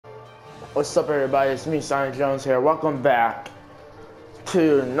What's up, everybody? It's me, Simon Jones here. Welcome back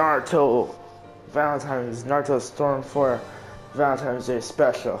to Naruto Storm 4 Valentine's Day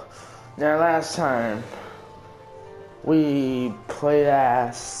special. Now, last time we played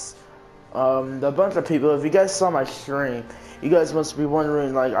as a bunch of people. If you guys saw my stream, you guys must be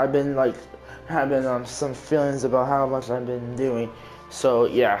wondering, like, I've been having some feelings about how much I've been doing. So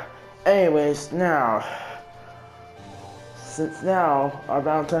yeah. Anyways, since now our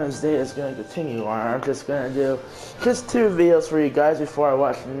Valentine's Day is going to continue on, I'm just going to do just 2 videos for you guys before I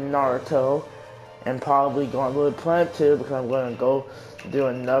watch Naruto, and probably go on Little Planet 2 because I'm going to go do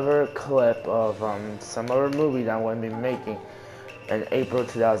another clip of some other movie that I'm going to be making in April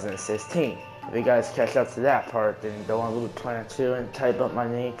 2016. If you guys catch up to that part, then go on Little Planet 2 and type up my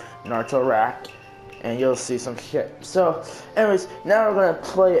name, Naruto Rack, and you'll see some shit. So, anyways, now we're gonna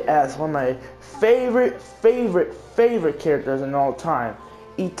play as one of my favorite characters in all time,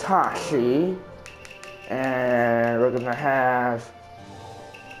 Itachi, and we're gonna have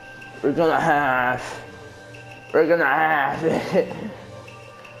you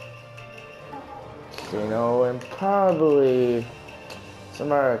know, and probably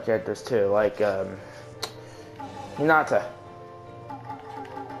some other characters too, like Hinata.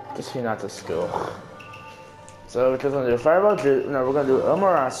 Just Hinata's school. So we're just gonna do Fireball Juice. No, we're gonna do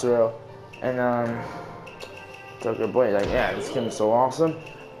Amaterasu, and Tokyo Boy. Like, yeah, this game is so awesome.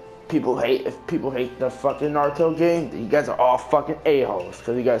 If people hate the fucking Naruto game, you guys are all fucking a-holes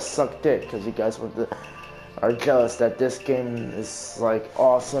because you guys suck dick because you guys are jealous that this game is like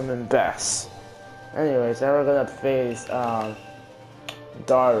awesome and best. Anyways, now we're gonna face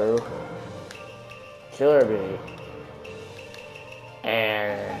Daru, Killer Bee,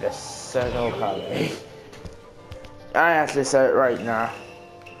 and the Senokage. I actually said it right now.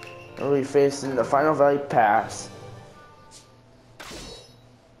 We'll be facing the Final Valley Pass.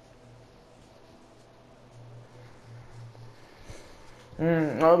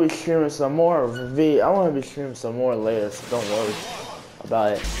 I'll be streaming some more I want to be streaming some more later, so don't worry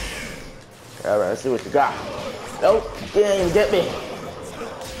about it. Alright, let's see what you got. Nope, you didn't even get me.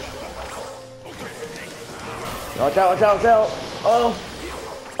 Watch out, watch out, watch out.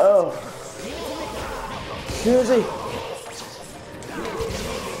 Oh. Susie.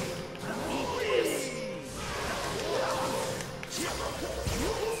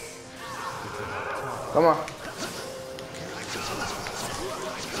 Come on.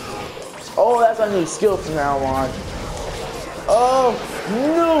 Oh, that's a new skill from now on. Oh,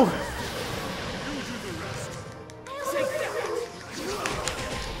 no.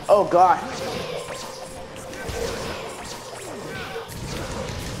 Oh, God.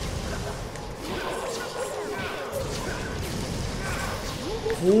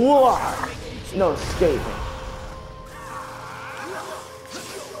 Whoa. No escaping.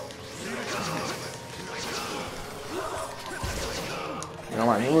 No,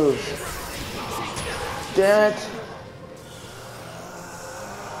 my moves. Damn it.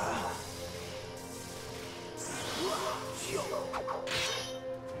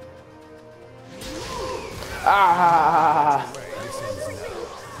 Ah!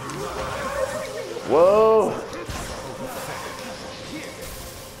 Whoa!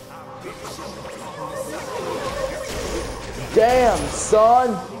 Damn,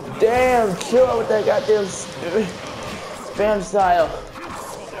 son! Damn, chill out with that goddamn spam style.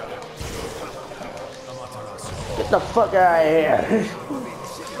 Get the fuck out of here.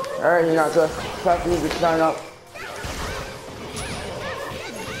 Alright, Hinata, time for you to sign up.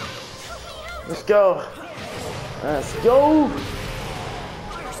 Let's go. Let's go.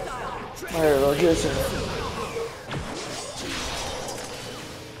 Alright, well, here's it.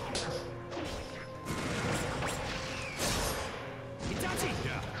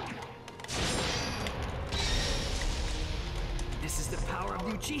 This is the power of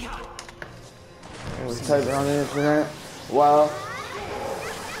Uchiha. I was typing on the internet. Wow.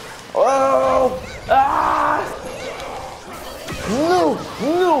 Oh! Ah! No!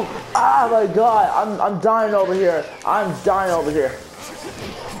 Ah, my God! I'm dying over here. I'm dying over here.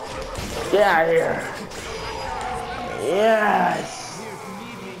 Get out of here. Yes.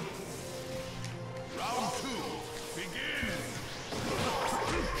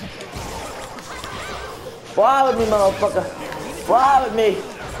 Fly with me, motherfucker. Fly with me.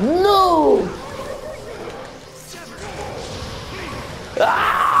 No!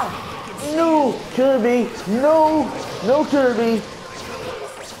 Ah! No! Kirby! No! No, Kirby!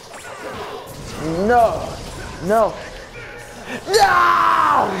 No! No!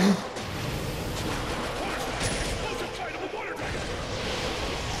 No!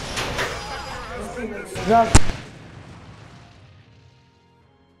 No!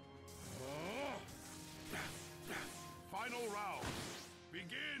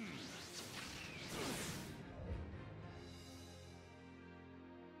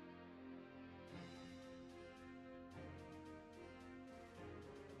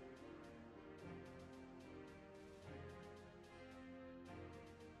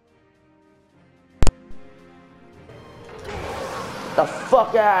 the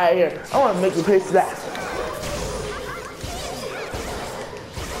fuck out of here. I want to make you pay for that.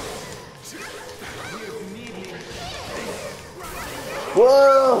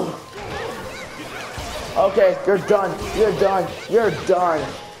 Whoa! Okay, you're done. You're done. You're done.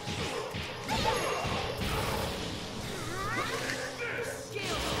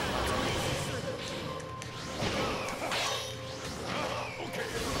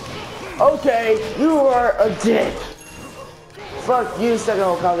 Okay, you are a dick. Fuck you, second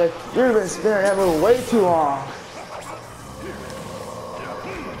Hokage. You've been spinning ever way too long.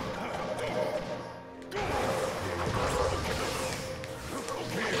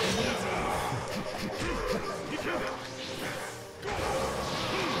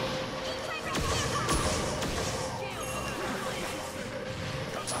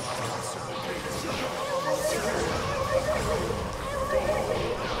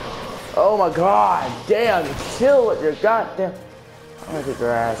 Oh my god, damn, chill with your goddamn. I'm gonna kick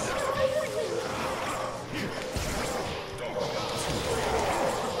your ass.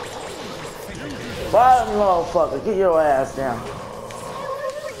 Bottom motherfucker, get your ass down.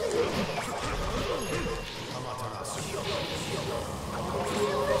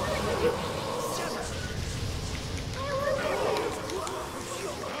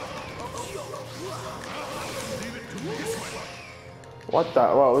 What the?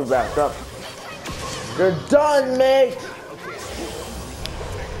 Well, we backed up. You're done, mate!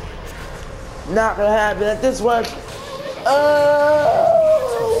 Not gonna happen at this one. Oh!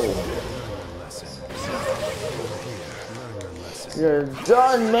 You're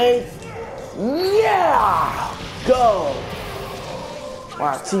done, mate! Yeah! Go!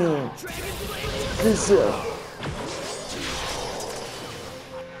 My team. This is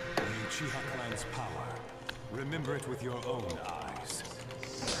Uchiha Clan's power. Remember it with your own eyes.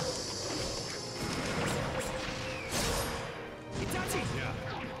 Yeah.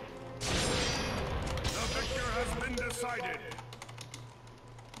 The victor has been decided.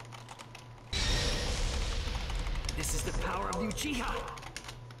 This is the power of the Uchiha.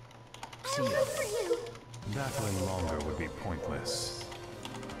 See ya. Battling longer would be pointless.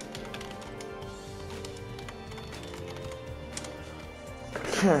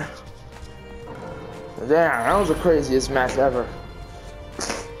 Damn, that was the craziest match ever.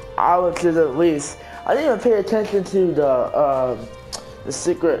 I would say at least. I didn't even pay attention to the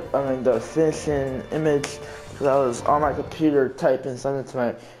secret, the finishing image, because I was on my computer typing something to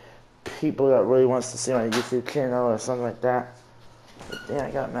my people that really wants to see my YouTube channel or something like that. But damn,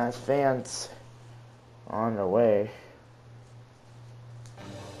 I got mad fans on the way.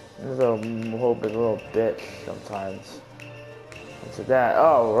 This is a whole big little bitch sometimes. Into that.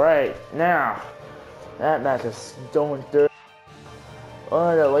 Oh, right. Now, that match is going through.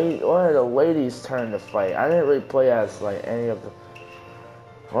 One of the ladies' turn to fight. I didn't really play as like any of the.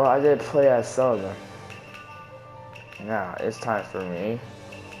 Well, I did play as some of them. Now it's time for me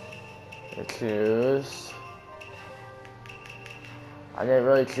to choose. I didn't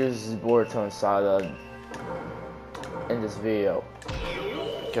really choose Boruto and Sarada in this video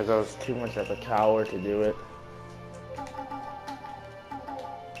because I was too much of a coward to do it.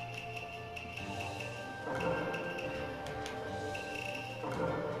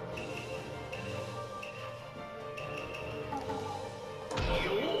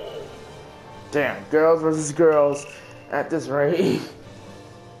 Damn, girls versus girls at this rate.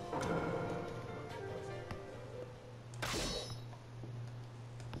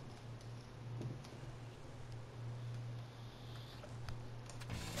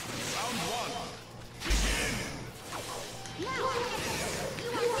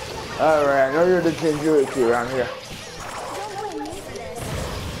 Alright, I know you're the Jinjuriki around here.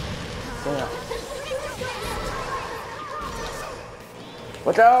 Damn.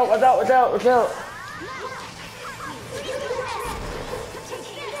 Watch out, watch out, watch out, watch out!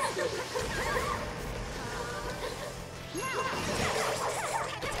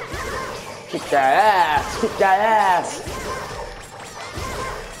 Kick that ass! Kick that ass!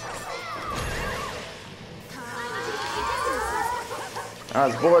 Now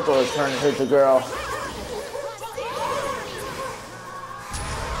it's Boruto's turn to hit the girl.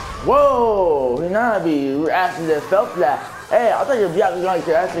 Whoa! Hinabi actually felt that. Hey, I thought you'd be going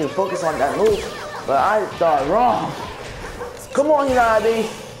to actually focus on that move, but I thought wrong. Come on, Hinabi.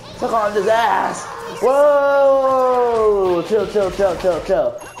 Suck on this ass. Whoa! Chill, chill, chill, chill,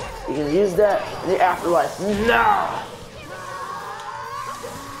 chill. You can use that in the afterlife. No!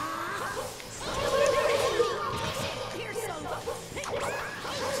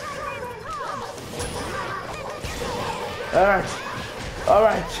 Alright.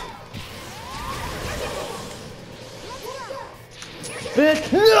 Alright.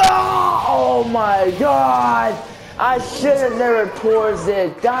 Bitch, no! Oh my god! I should have never paused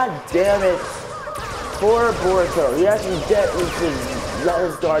it. God damn it. Poor Boruto. He actually definitely should let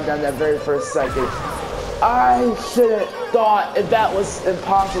his guard down that very first second. I shouldn't thought if that was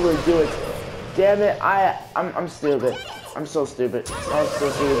impossible to do it. Damn it, I'm stupid. I'm so stupid. I'm so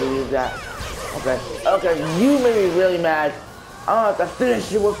stupid to use that. Okay. Okay, you made me really mad. I have to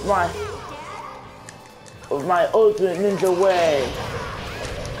finish it with my ultimate ninja way.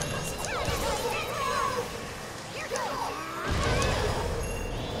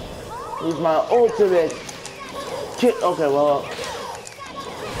 Use my ultimate kick. Okay, well,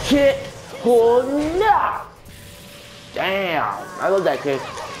 kick. Oh no! Damn, I love that kick.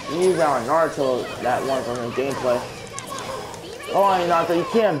 You use that on Naruto that once on the gameplay. Oh, Naruto, you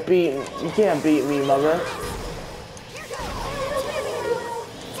can't beat me. You can't beat me, mother.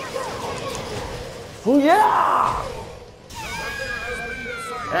 Oh yeah!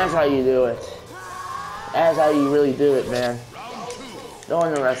 That's how you do it. That's how you really do it, man. Don't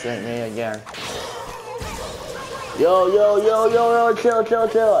underestimate me again. Yo, yo, yo, yo, yo, chill, chill,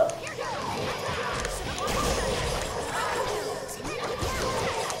 chill.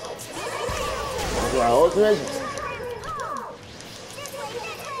 Yeah, ultimate.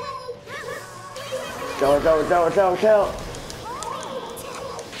 Chill, chill, chill, chill, chill.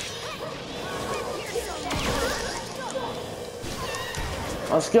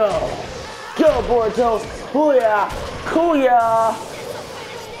 Let's go. Go, Boruto. Hoo-yah. Hoo-yah.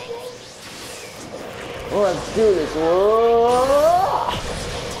 Let's do this. Whoa.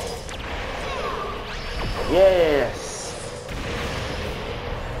 Yes.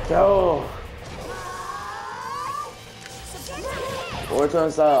 Go.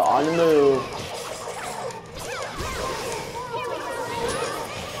 Boruto style on the move.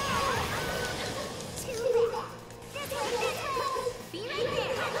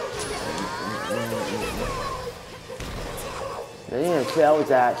 They didn't even fail with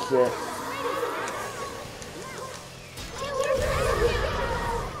that shit.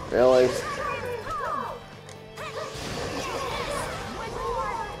 Really?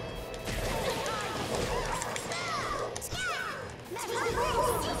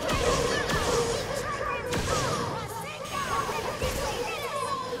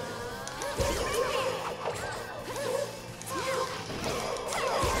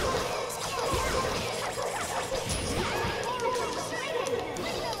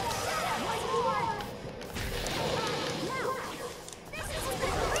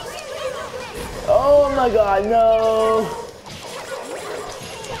 Oh my god, no!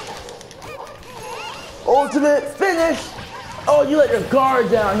 Ultimate finish! Oh, you let your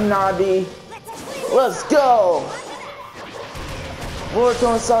guard down, Nabi. Let's go!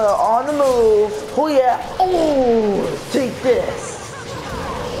 Boruto and Sarada on the move. Oh yeah! Oh, take this!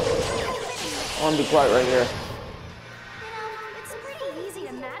 I'm gonna be quiet right here. It's pretty easy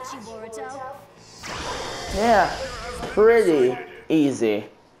to match you, Boruto. Yeah, pretty easy.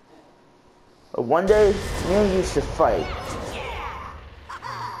 But one day, me and you should fight.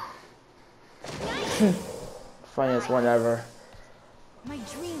 Funniest one ever. My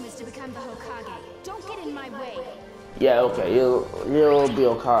dream is to become the Hokage. Don't get in my way. Yeah, okay, you'll be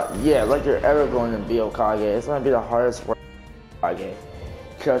Hokage. Yeah, like you're ever going to be Hokage. It's gonna be the hardest work Hokage.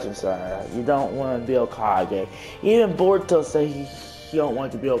 Trust me, son. You don't want to be Hokage. Even Boruto said he don't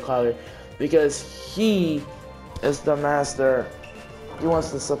want to be Hokage because he is the master. He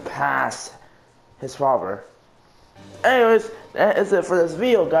wants to surpass his father. Anyways, that is it for this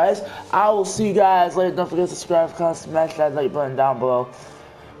video, guys. I will see you guys later. Don't forget to subscribe, comment, smash that like button down below.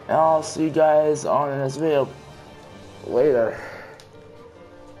 And I'll see you guys on this video later.